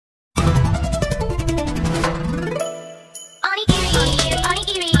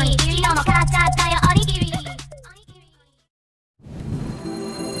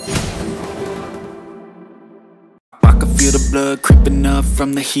blood creeping up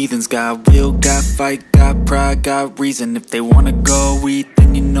from the heathens. Got will, got fight, got pride, got reason. If they wanna go eat,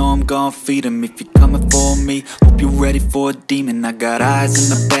 then you know I'm gon' feed them. If you're coming for me, hope you're ready for a demon. I got eyes in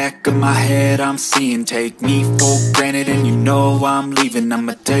the back of my head, I'm seeing. Take me for granted and you know I'm leaving.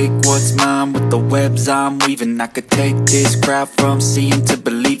 I'ma take what's mine with the webs I'm weaving. I could take this crowd from seeing to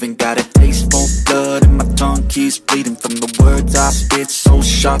believing. Got a taste for blood and my tongue keeps bleeding from the words I spit. So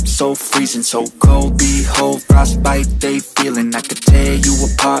sharp, so freezing, so cold. Behold, frostbite they feeling. I could tear you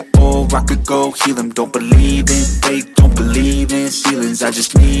apart or I could go heal them. Don't believe in fate, don't believe in ceilings. I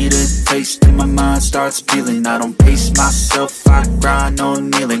just need a taste and my mind starts peeling. I don't pace myself, I grind on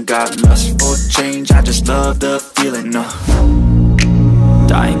kneeling. Got lust for change, I just love the feeling.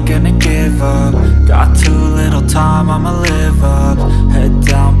 I ain't gonna give up. Got too little time, I'ma live up. Head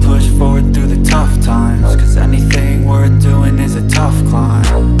down, push forward through the tough times. Cause anything worth doing is a tough climb.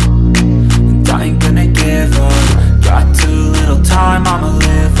 And I ain't gonna give up. Got too little time, I'ma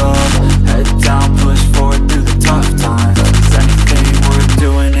live up. Head down, push forward through the tough times. Cause anything worth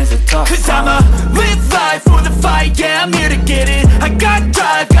doing is a tough climb. Cause I'ma live life for the fight, yeah, I'm here to get it. I got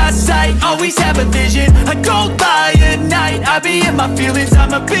drive, got sight, always have a vision. I go by at night, I be in my feelings.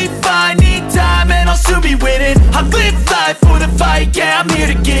 I'ma be fine, need time and I'll soon be winning. I live life for the fight, yeah, I'm here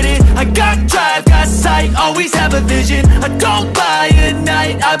to get it. I got drive, got sight, always have a vision. I go by at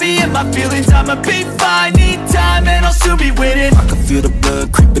night, I be in my feelings. I'ma be fine, need time and I'll soon be winning. I can feel the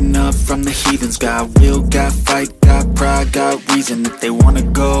blood creeping up from the heathens. Got will, got fight, got pride, got reason. If they wanna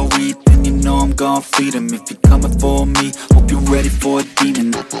go eat, then you know I'm gon' feed them. If you're coming for me, hope you're ready for a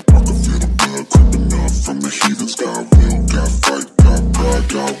demon. I can feel the blood creeping up from the heathens. Got will, got fight, got pride,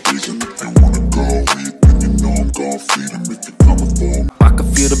 got reason. If they wanna go eat, then you know I'm gon' feed them. If you're coming for me, I can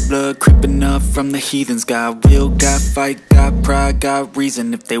feel the blood creeping up from the heathens. Got will, got fight, got pride, got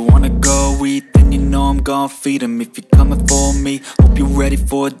reason. If they wanna go eat, then you know I'm gon' feed them. If you're coming for me, hope you're ready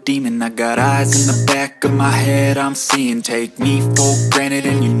for a demon. I got eyes in the back of my head, I'm seeing. Take me for granted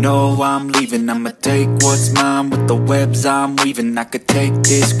and you know I'm leaving. I'ma take what's mine with the webs I'm weaving. I could take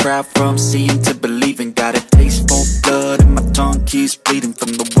this crowd from seeing to believing. Got a taste for blood and my tongue keeps bleeding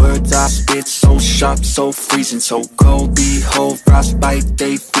from the words I spit. So sharp, so freezing, so cold. Behold, frostbite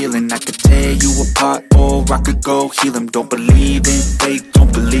they feeling. I could tear you apart or I could go heal them. Don't believe in fate,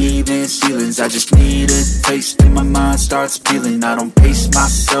 don't believe in ceilings. I just need a taste and my mind starts peeling. I don't pace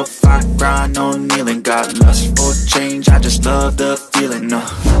myself, I grind on kneeling. Got lust for change, I just love the feeling.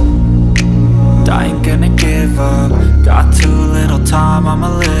 I ain't gonna give up. Got too little time,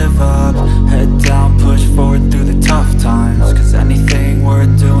 I'ma live up. Head down, push forward through the tough times. Cause anything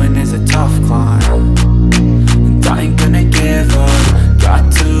worth doing is a tough climb. And I ain't gonna give up.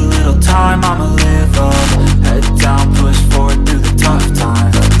 Got too little time, I'ma live up. Head down, push forward through the tough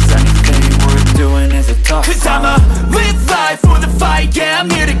times. Cause anything worth doing is a tough climb. Cause I'ma live life for the fight, yeah, I'm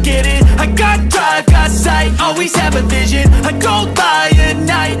here to get it. I got drive, got sight, always have a vision. I go by at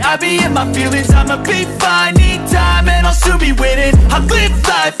night, I be in my feelings. I'ma be fine, need time and I'll soon be winning. I live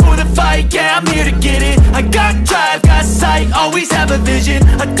life for the fight, yeah, I'm here to get it. I got drive, got sight, always have a vision.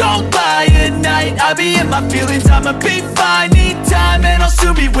 I go by at night, I be in my feelings. I'ma be fine, need time and I'll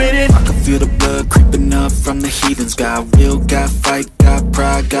soon be winning. I can feel the blood creeping up from the heathens. Got will, got fight, got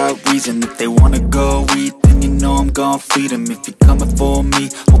pride, got reason. If they wanna go eat, then you know I'm gon' feed them. If you're coming for me,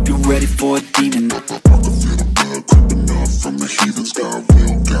 hope you're ready for a demon. I can feel the blood creeping up from the heathens. Got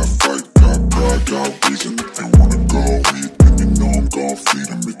will, got fight, got pride, got reason. If they wanna go eat, then you know I'm gon' feed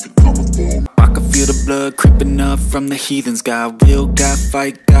them. If you're coming for me, I can feel the blood creeping up from the heathens. Got will, got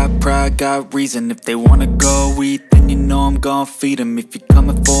fight, got pride, got reason. If they wanna go eat, then you know I'm gon' feed them. If you're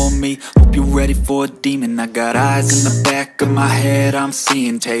coming for me, hope you're ready for a demon. I got eyes in the back of my head, I'm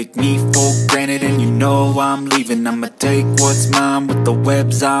seeing. Take me for granted and you know I'm leaving. I'ma take what's mine with the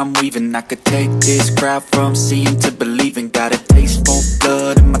webs I'm weaving. I could take this crowd from seeing to believing. Got a taste for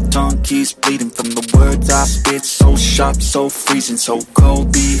blood and my tongue keeps bleeding from the words I spit. So sharp, so freezing, so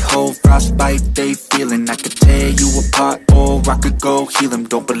cold. Behold, frostbite they feeling. I could tear you apart or I could go heal them.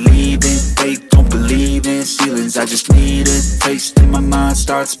 Don't believe in fate, don't believe in ceilings. I just need a taste and my mind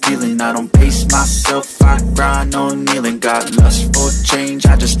starts peeling. I don't pace myself, I grind on kneeling. Got lust for change,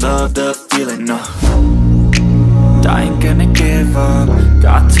 I just love the feeling. I ain't gonna give up.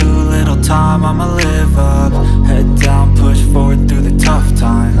 Got too little time, I'ma live up. Head down, push forward through the tough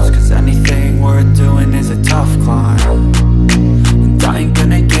times. Cause anything worth doing is a tough climb. And I ain't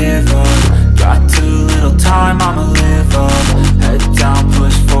gonna give up. Got too little time, I'ma live up. Head down,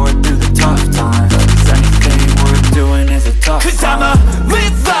 push forward through the tough times. Cause anything worth doing is a tough climb. Cause I'ma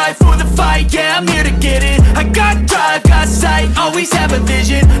live life for the fight, yeah, I'm here to get it. I got drive, got sight, always have a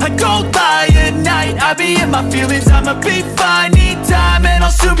vision. I go by at night, I be in my my feelings, I'ma be fine. Need time and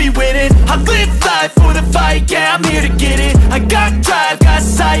I'll soon be winning. I live life for the fight, yeah, I'm here to get it. I got drive, got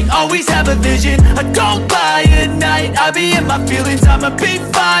sight, always have a vision. I don't lie at night, I be in my feelings, I'ma be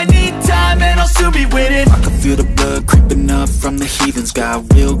fine. Need time and I'll soon be winning. I can feel the blood creeping up from the heathens.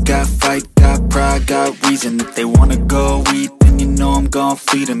 Got will, got fight, got pride, got reason. If they wanna go eat, then you know I'm gon'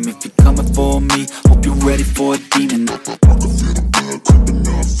 feed them. If you're coming for me, hope you're ready for a demon. I can feel the blood creeping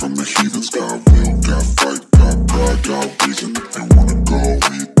up from the heathens. Got will, got fight, got pride, got reason. If they wanna go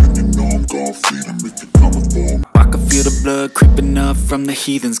eat, then you know I'm gon' feed them. If you're coming for me, I can feel the blood creeping up from the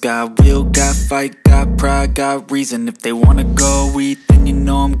heathens. Got will, got fight, got pride, got reason. If they wanna go eat, then you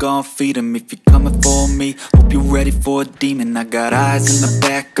know I'm gon' feed them. If you're coming for me, hope you're ready for a demon. I got eyes in the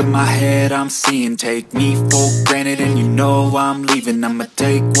back of my head, I'm seeing. Take me for granted and you know I'm leaving. I'ma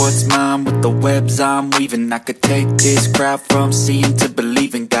take what's mine with the webs I'm weaving. I could take this crowd from seeing to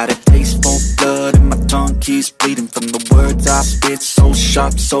believing. Got a taste for blood and my tongue keeps bleeding from the words I spit. So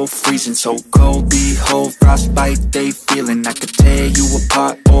sharp, so freezing, so cold. Behold, frostbite they feeling. I could tear you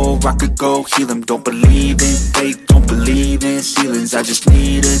apart or I could go heal them. Don't believe in fate, don't believe in ceilings. I just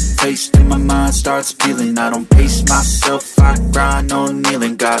need a taste and my mind starts peeling. I don't pace myself, I grind on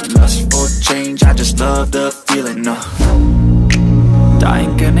kneeling. Got lust for change, I just love the feeling. I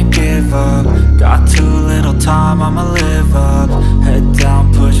ain't gonna give up. Got too little time, I'ma live up. Head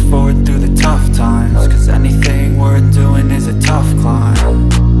down, push forward through the tough times. Cause anything worth doing is a tough climb.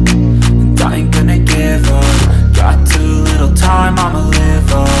 And I ain't gonna give up. Got too little time, I'ma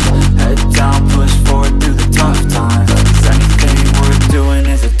live up. Head down, push forward through the tough times. Cause anything worth doing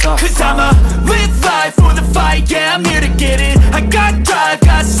is a tough climb. Cause I'ma live life for the fight, yeah, I'm here to get it. I got drive,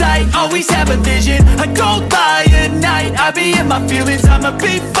 got sight, always have a vision. I don't lie at night, I be in my feelings, I'ma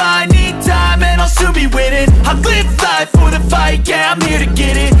be fine. Need time and I'll soon be winning. I live life for the fight, yeah, I'm here to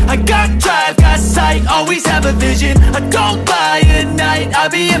get it. I got drive, got sight, always have a vision. I don't lie at night, I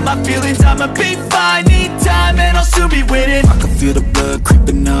be in my feelings, I'ma be fine. Need time and I'll soon be winning. I can feel the blood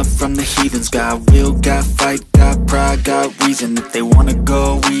creeping up from the heathens. Got will, got fight, got pride, got reason. If they wanna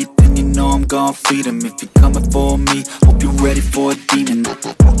go eat, then you know I'm gon' feed them. If you're coming for me, hope you're ready for a demon. I can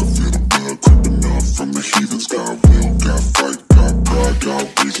feel the blood creeping up from the heathens. Got will, got fight, got pride,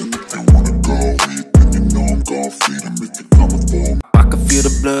 got reason. If they wanna go eat, then you know I'm gon' feed them. If you're coming for me, I can feel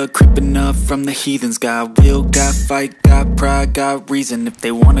the blood creeping up from the heathens. Got will, got fight, got pride, got reason. If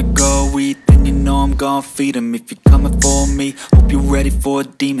they wanna go eat, then you know I'm gon' feed them. If you're coming for me, hope you're ready for a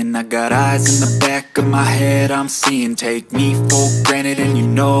demon. I got eyes in the back of my head, I'm seeing. Take me for granted and you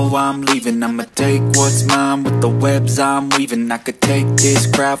know I'm leaving. I'ma take what's mine with the webs I'm weaving. I could take this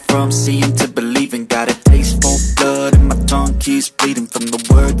crowd from seeing to believing. Got a taste for blood and my tongue keeps bleeding from the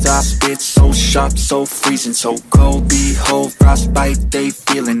words I spit. So sharp, so freezing, so cold. Behold, frostbite they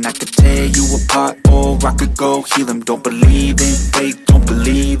feeling. I could tear you apart or I could go heal them. Don't believe in fate, don't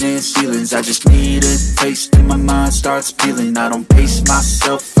believe in ceilings. I just need a taste and my mind starts peeling. I don't pace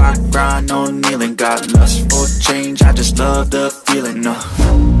myself, I grind on kneeling. Got lust for change, I just love the feeling.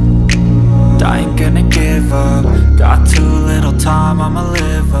 I ain't gonna give up. Got too little time, I'ma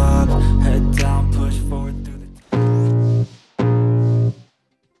live up. Head down, push forward through the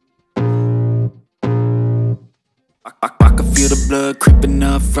I can feel the blood creeping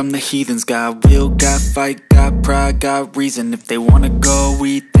up from the heathens. Got will, got fight, got pride, got reason. If they wanna go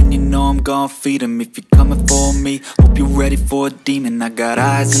eat, then you know I'm gon' feed them. If you're coming for me, hope you're ready for a demon. I got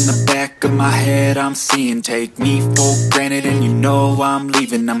eyes in the back of my head, I'm seeing. Take me for granted and you know I'm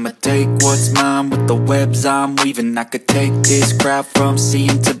leaving. I'ma take what's mine with the webs I'm weaving. I could take this crowd from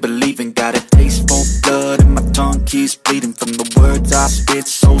seeing to believing. Got a taste for blood and my tongue keeps bleeding from the words I spit.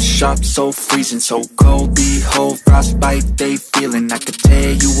 So sharp, so freezing, so cold. Behold, frostbite they feeling. I could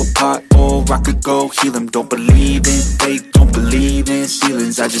tear you apart or I could go heal them. Don't believe in fate, don't believe in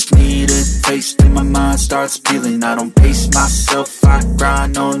ceilings. I just need a taste and my mind starts peeling. I don't pace myself, I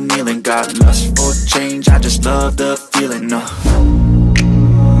grind on kneeling. Got lust for change, I just love the feeling.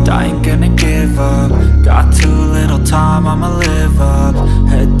 I ain't gonna give up. Got too little time, I'ma live up.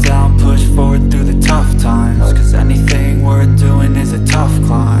 Head down, push forward through the tough times. Cause anything worth doing is a tough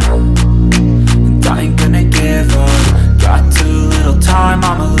climb. And I ain't gonna give up. Got too little time,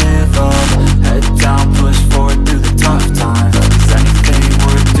 I'ma live up. Head down, push forward through the tough times. Cause anything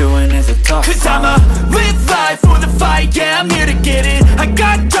worth doing is a tough climb. Cause I'ma live life for the fight, yeah, I'm here to get it. I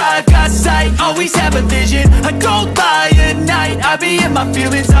got drive, got sight, always have a vision. I don't lie at night, I be in my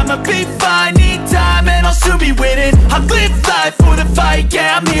feelings, I'ma be fine. Need time and I'll soon be winning. I live life for the fight,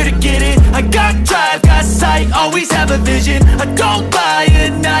 yeah, I'm here to get it. I got drive, got sight, always have a vision. I don't lie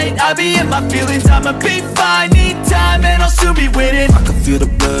at night, I be in my feelings, I'ma be fine. Need time and I'll soon be winning. I can feel the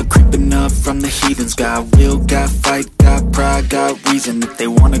blood creeping up from the heathens. Got will, got fight, got pride, got reason. If they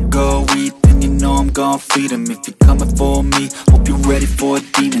wanna go eat, then you know I'm gon' feed them. If you're coming for me, hope you're ready for a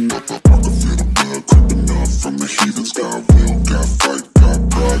demon. I can feel the blood creeping up from the heathens. Got will, got fight, got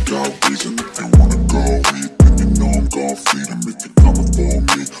pride, got reason. If they wanna go eat, then you know I'm gon' feed them. If you're coming for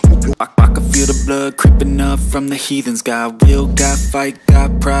me, hope you I can feel the blood creeping up from the heathens. Got will, got fight,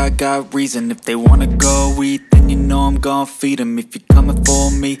 got pride, got reason. If they wanna go eat, then you know I'm gon' feed them. If you're coming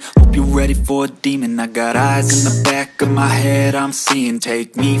for me, hope you're ready for a demon. I got eyes in the back of my head, I'm seeing.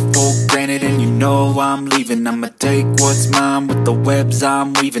 Take me for granted and you know I'm leaving. I'ma take what's mine with the webs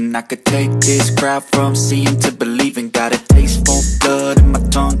I'm weaving. I could take this crowd from seeing to believing. Got a taste for blood and my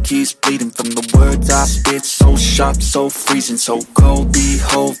tongue keeps bleeding from the words I spit. So sharp, so freezing, so cold.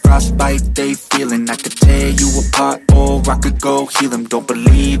 Behold, frostbite they feeling. I could tear you apart or I could go heal them. Don't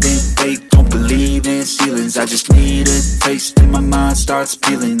believe in fate, don't believe in ceilings. I just need a taste and my mind starts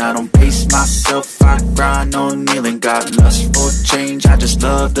peeling. I don't pace myself, I grind on kneeling. Got lust for change, I just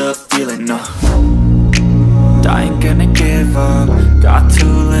love the feeling. I ain't gonna give up. Got too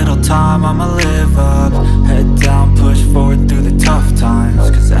little time, I'ma live up. Head down, push forward through the tough times.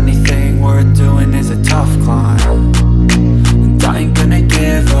 Cause anything worth doing is a tough climb. And I ain't gonna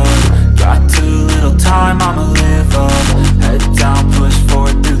give up. Got too little time, I'ma live up. Head down, push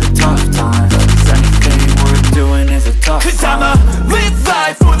forward through the tough times. Cause anything worth doing is a tough climb. Cause I'ma live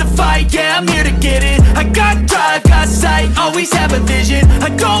life for the fight, yeah, I'm here to get it. I got drive, got sight, always have a vision. I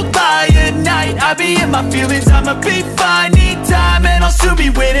don't lie at night, I be in my feelings. I'ma be fine, need time, and I'll soon be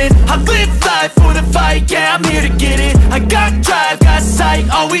winning. I live life for the fight, yeah, I'm here to get it. I got drive, got sight,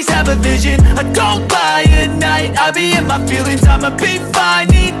 always have a vision. I don't lie at night, I be in my feelings. I'ma be fine,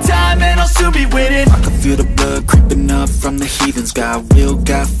 need time, and I'll soon be winning. I can feel the blood creeping up from the heathens. Got will,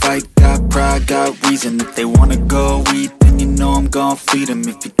 got fight, got pride, got reason. If they wanna go eat, then you know I'm gon' feed them.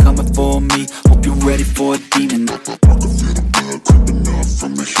 If you're coming for me, hope you're ready for a demon. I can feel the blood creeping up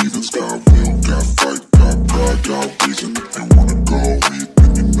from the heathens. Got will, got fight, got pride, got reason. If they wanna go eat,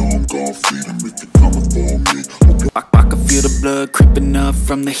 then you know I'm gon' feed them. If you're coming for me, I can feel the blood creeping up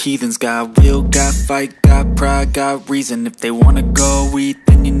from the heathens. Got will, got fight, got pride, got reason. If they wanna go eat,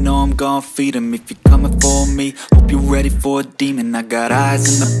 then you know I'm gon' feed them. If you're coming for me, hope you're ready for a demon. I got eyes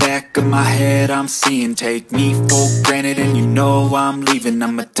in the back of my head, I'm seeing. Take me for granted and you know I'm leaving.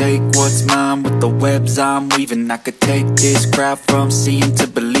 I'ma take what's mine with the webs I'm weaving. I could take this crowd from seeing to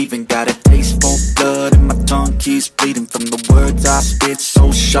believing. Got a taste for blood and my tongue keeps bleeding from the words I spit.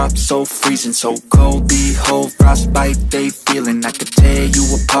 So sharp, so freezing, so cold. Behold, frostbite they feeling. I could tear you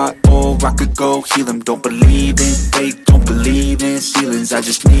apart or I could go heal them. Don't believe in fate, don't believe in ceilings. I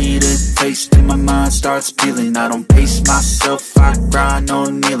just need a taste and my mind starts peeling. I don't pace myself, I grind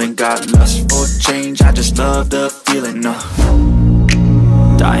on kneeling. Got lust for change, I just love the feeling.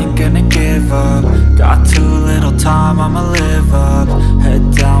 I ain't gonna give up. Got too little time, I'ma live up.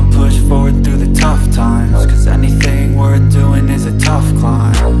 Head down, push forward through the tough times. Cause anything worth doing is a tough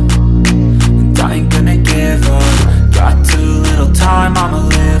climb. And I ain't gonna give up. Got too little time, I'ma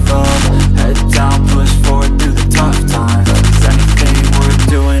live up. Head down, push forward through the tough times. Cause anything worth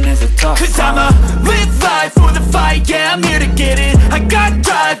doing is a tough climb. Cause I'ma live life for the fight, yeah, I'm here to get it. I got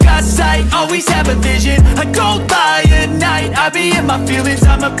drive, got sight, always have a vision. I don't lie at night, I be in my feelings.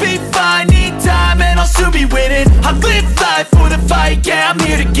 I'ma be fine, need time, and I'll soon be winning. I live life for the fight, yeah, I'm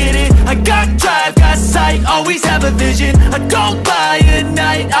here to get it. I got drive, got sight, always have a vision. I don't lie at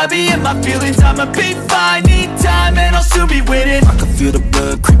night, I be in my feelings. I'ma be fine, need time, and I'll soon be winning. I can feel the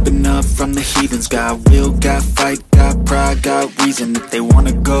blood creeping up from the heathens. Got will, got fight, got pride, got reason. If they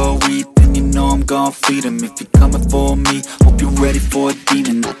wanna go eat, then you know I'm gon' feed them. If you're coming for me, hope you're ready for a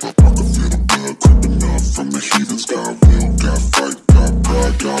demon. I can feel the blood creeping up from the heathens. Got will, got fight, got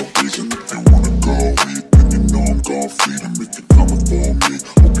pride, got reason. If they wanna go eat, then you know I'm gon' feed them. If you're coming for me,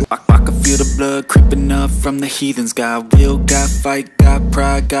 I can feel the blood creeping up from the heathens. Got will, got fight, got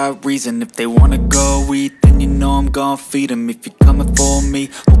pride, got reason. If they wanna go eat, then you know I'm gon' feed them. If you're coming for me,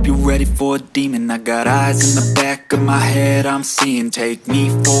 hope you're ready for a demon. I got eyes in the back of my head, I'm seeing. Take me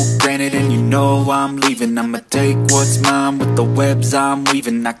for granted and you know I'm leaving. I'ma take what's mine with the webs I'm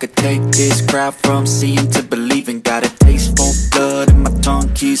weaving. I could take this crowd from seeing to believing. Got a taste for blood and my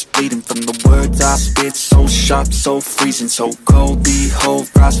tongue keeps bleeding from the words I spit. So sharp, so freezing, so cold. Behold,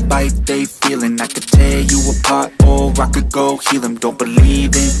 frostbite they feeling. I could tear you apart or I could go heal them. Don't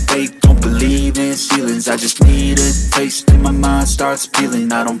believe in fate, don't believe in ceilings. I just need a taste and my mind starts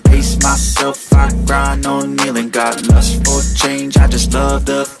peeling. I don't pace myself, I grind on kneeling. Got lust for change, I just love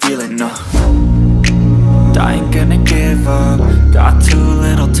the feeling. I ain't gonna give up. Got too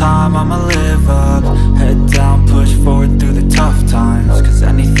little time, I'ma live up. Head down, push forward through the tough times, cause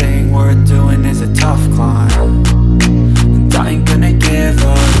anything worth doing is a tough climb. And I ain't gonna give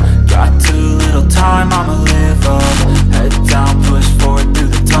up, got too little time, I'ma live up. Head down, push forward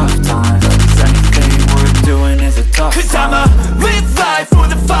through the tough times, cause anything worth doing is a tough climb. Cause I'ma live life for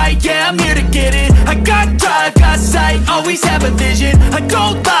the fight, yeah, I'm here to get it. I got drive, got sight, always have a vision. I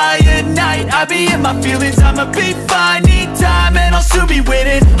don't lie at night, I be in my feelings. I'ma be fine, need time, and I'll soon be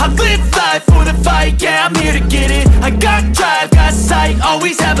winning. I live life for the fight, yeah, I'm here to get it. I got drive, got sight,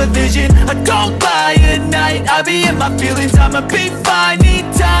 always have a vision. I don't lie at night, I be in my feelings. I'ma be fine, need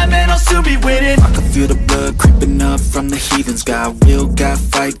time, and I'll soon be winning. I can feel the blood creeping up from the heathens. Got will, got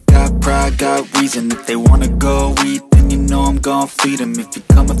fight, got pride, got reason. If they wanna go eat, then you know I'm gon' feed them. If you're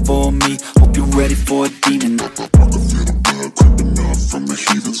coming for me, hope you're ready for a demon. I can feel the blood creeping up from the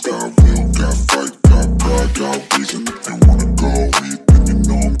heathens. Got will, got fight, got pride, got reason. If they wanna go eat, then you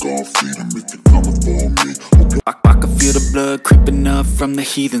know I'm gon' feed them. If you're coming for me, I can feel the blood creeping up from the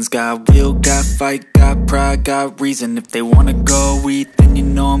heathens. Got will, got fight, got pride, got reason. If they wanna go eat, then you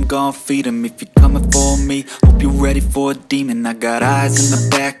know I'm gon' feed them. If you're coming for me, hope you're ready for a demon. I got eyes in the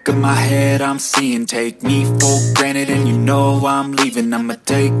back of my head, I'm seeing. Take me for granted and you know I'm leaving. I'ma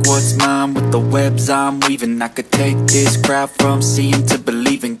take what's mine with the webs I'm weaving. I could take this crowd from seeing to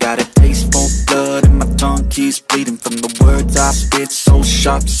believing. Got a taste for blood and my tongue keeps bleeding from the words I spit. So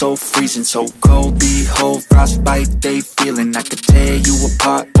sharp, so freezing, so cold. Behold, frostbite they feeling. I could tear you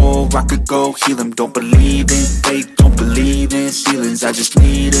apart or I could go heal them. Don't believe in fate, don't believe in ceilings. I just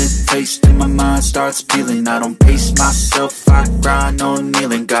need a taste and my mind starts peeling. I don't pace myself, I grind on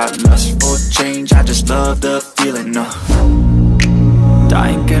kneeling. Got lust for change, I just love the feeling. I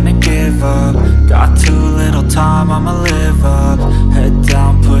ain't gonna give up, got too little time, I'ma live up. Head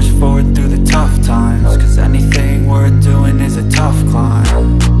down, push forward through the tough times, cause anything worth doing is a tough climb.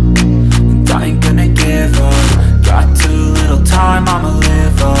 And I ain't gonna give up, got too little time, I'ma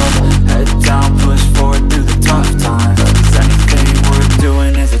live up. Head down, push forward through the tough times, cause anything worth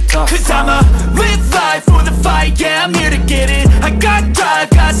doing is a tough climb. Cause I'ma live life for the fight, yeah, I'm here to get it. I got drive,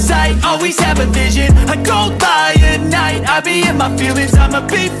 got sight, always have a vision. I don't lie at night, I be in my feelings. I'ma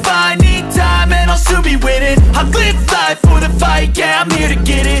be fine, need time, and I'll soon be winning. I live life for the fight, yeah, I'm here to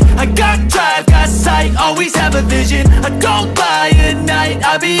get it. I got drive, got sight, always have a vision. I don't lie at night,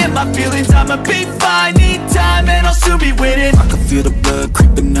 I be in my feelings. I'ma be fine, need time, and I'll soon be winning. I can feel the blood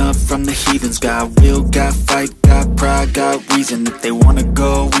creeping up from the heathens. Got will, got fight, got pride, got reason. If they wanna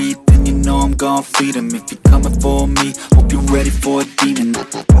go eat, then you know I'm gon' feed them. If you're coming for me, hope you're ready for a demon. I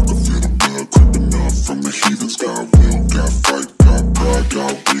can feel the blood creeping up from the heathens. Got will, got fight, got pride,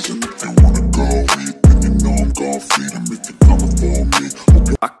 got reason. If they wanna go eat, then you know I'm gon' feed them. If you're coming for me,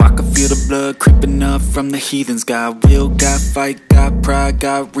 I can feel the blood creeping up from the heathens. Got will, got fight, got pride,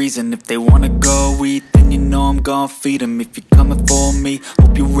 got reason. If they wanna go eat, then you know I'm gon' feed them. If you're coming for me,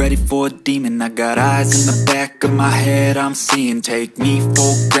 hope you're ready for a demon. I got eyes in the back of my head, I'm seeing. Take me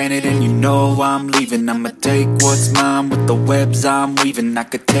for granted and you know I'm leaving. I'ma take what's mine with the webs I'm weaving. I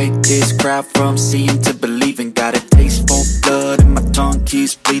could take this crowd from seeing to believing. Got a taste for blood and my tongue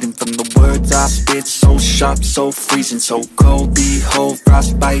keeps bleeding from the words I spit. So sharp, so freezing, so cold. Behold,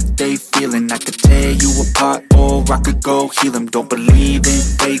 frostbite they feeling. I could tear you apart or I could go heal them. Don't believe in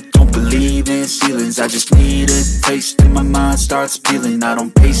fate, don't believe in ceilings. I just need a taste and my mind starts peeling. I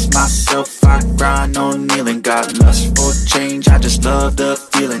don't pace myself, I grind on kneeling. Got lust for change, I just love the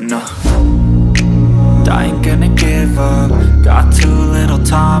feeling. I ain't gonna give up, got too little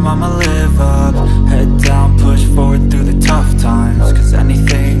time, I'ma live up. Head down, push forward through the tough times, cause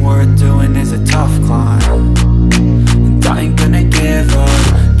anything worth doing is a tough climb. And I ain't gonna give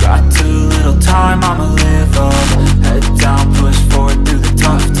up, got too little time, I'ma live up. Head down, push forward through the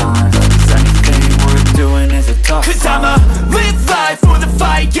tough times, cause anything worth doing is a tough climb. Cause I'ma live life for the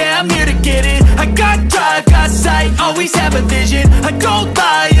fight, yeah, I'm here to get it. I got drive, got sight, always have a vision. I don't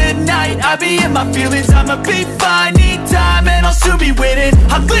lie at night, I be in my feelings. I'ma be fine, need time, and I'll soon be winning.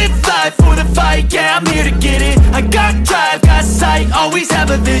 I live life for the fight, yeah, I'm here to get it. I got drive, got sight, always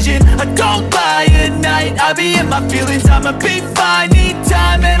have a vision. I don't lie at night, I be in my feelings. I'ma be fine, need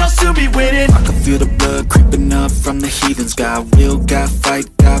time, and I'll soon be winning. I can feel the blood creeping up from the heathens. Got will, got fight,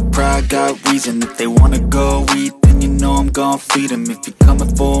 got pride, got reason. If they wanna go eat, then you know I'm gon' feed them. If you're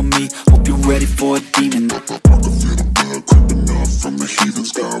coming for me, hope you're ready for a demon. I can feel the blood creeping up from the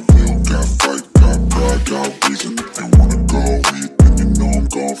heathens. Got will, got fight, got pride, got reason. If they wanna go eat, then you know I'm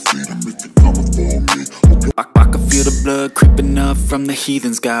gon' feed them. If you're coming for me, I can feel the blood creeping up from the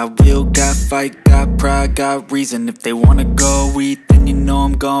heathens. Got will, got fight, got pride, got reason. If they wanna go eat, then you know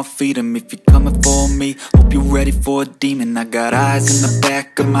I'm gon' feed 'em. If you're coming for me, hope you're ready for a demon. I got eyes in the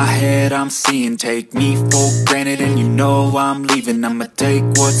back of my head, I'm seeing. Take me for granted and you know I'm leaving. I'ma take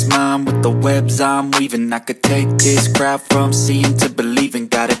what's mine with the webs I'm weaving. I could take this crowd from seeing to believing.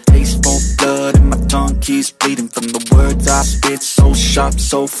 Got a taste for blood and my tongue keeps bleeding from the words I spit. So sharp,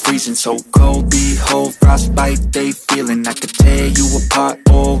 so freezing, so cold. Behold, frostbite they feeling. I could tear you apart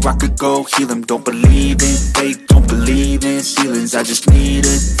or I could go heal them. Don't believe in fate, don't believe in ceilings. I just need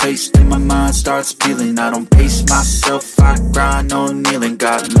a taste and my mind starts peeling. I don't pace myself, I grind on kneeling.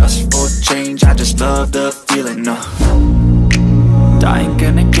 Got lust for change, I just love the feeling. I ain't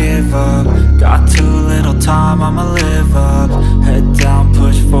gonna give up. Got too little time, I'ma live up. Head down,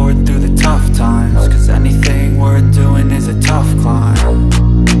 push forward through the tough times. Cause anything worth doing is a tough climb.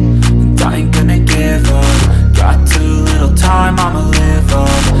 And I ain't gonna give up. Got too little time, I'ma live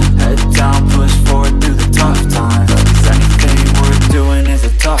up. Head down, push forward through the tough times. Cause anything worth doing is a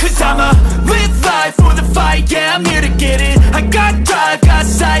tough climb. Cause I'ma live life for the fight, yeah, I'm here to get it. I got drive, got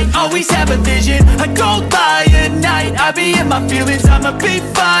sight, always have a vision. I go by at night, I be in my feelings. I'ma be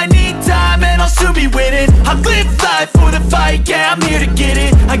fine, need time and I'll soon be winning. I live life for the fight, yeah, I'm here to get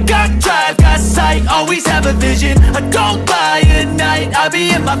it. I got drive, got sight, always have a vision. I go by at night, I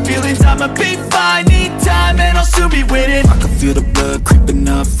be in my feelings. I'ma be fine, need time and I'll soon be winning. I can feel the blood creeping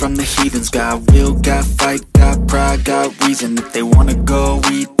up from the heathens. Got will, got fight, got pride, got reason. If they wanna go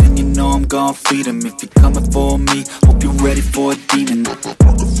eat, then you know I'm gon' feed 'em. If you're coming for me, hope you're ready for a demon. I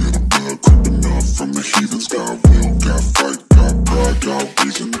can feel the blood creeping up from the heathens. Got will, got fight, got pride, got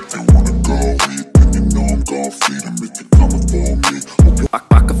reason. If they wanna go eat, then you know I'm gon' feed 'em. If you're coming for me,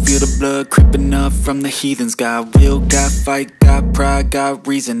 I can feel the blood creeping up from the heathens. Got will, got fight, got pride, got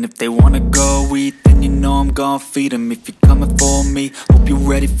reason. If they wanna go eat, then you know I'm gon' feed 'em. If you're coming for me, hope you're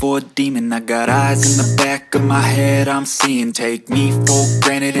ready for a demon. I got eyes in the back of my head, I'm seeing. Take me for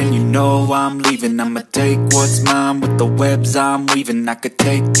granted and you know I'm leaving. I'ma take what's mine with the webs I'm weaving. I could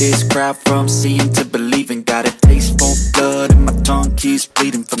take this crowd from seeing to believing. Got a taste for blood and my tongue keeps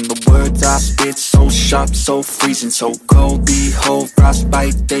bleeding from the words I spit. So sharp, so freezing, so cold. Behold,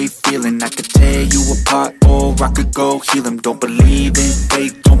 frostbite they feeling. I could tear you apart or I could go heal them. Don't believe in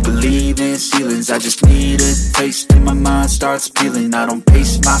fate, don't believe in ceilings. I just need a taste and my mind starts peeling. I don't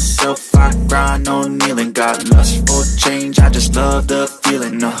pace myself, I grind on kneeling. Got lust for change, I just love the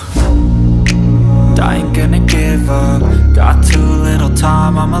feeling. I ain't gonna give up. Got too little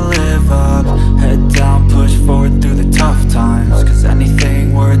time, I'ma live up. Head down, push forward through the tough times. Cause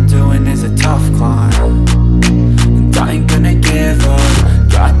anything worth doing is a tough climb. And I ain't gonna give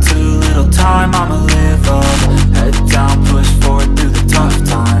up. Got too little time, I'ma live up. Head down, push forward through the tough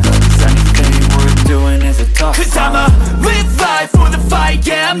times. Cause anything worth doing is a tough climb. Cause I'ma live life for the fight,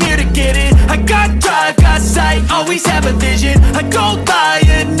 yeah, I'm here to get it. I got drive, got sight, always have a vision. I go by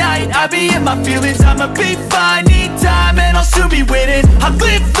at night, I be in my feelings. I'ma be fine, need time and I'll soon be winning. I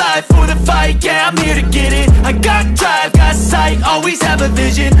live life for the fight, yeah, I'm here to get it. I got drive, got sight, always have a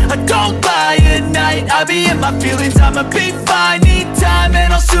vision. I go by at night, I be in my feelings. I'ma be fine, need time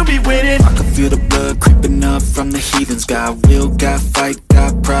and I'll soon be winning. I can feel the blood creeping up from the heathens. Got will, got fight,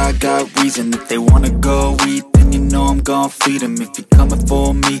 got pride, got reason. If they wanna go eat, then you know I'm gon' feed 'em. If you're coming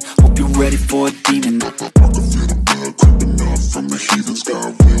for me, hope you're ready for a demon. I can feel the blood creeping up from the heathens.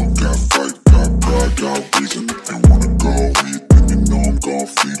 Got will, got fight, got pride, got reason. If they wanna go eat, then you know I'm gon'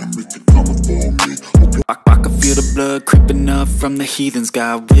 feed 'em. If you're coming for me, I can feel the blood creeping up from the heathens.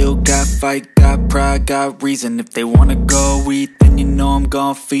 Got will, got fight, got pride, got reason. If they wanna go eat, then you know I'm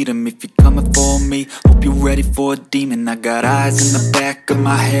gon' feed 'em. If you're coming for me, hope you're ready for a demon. I got eyes in the back of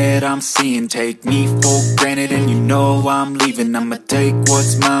my head, I'm seeing. Take me for granted and you know I'm leaving. I'ma take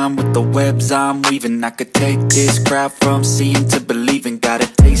what's mine with the webs I'm weaving. I could take this crowd from seeing to believing. Got a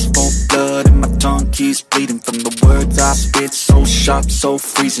taste for blood and my tongue keeps bleeding from the words I spit. So sharp, so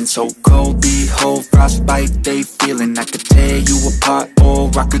freezing, so cold. Behold, frostbite they feeling. I could tear you apart or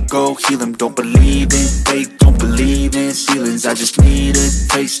I could go heal them. Don't believe in fate, don't believe in ceilings. I just need a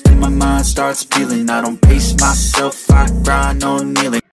taste and my mind starts peeling. I don't pace myself, I grind on kneeling.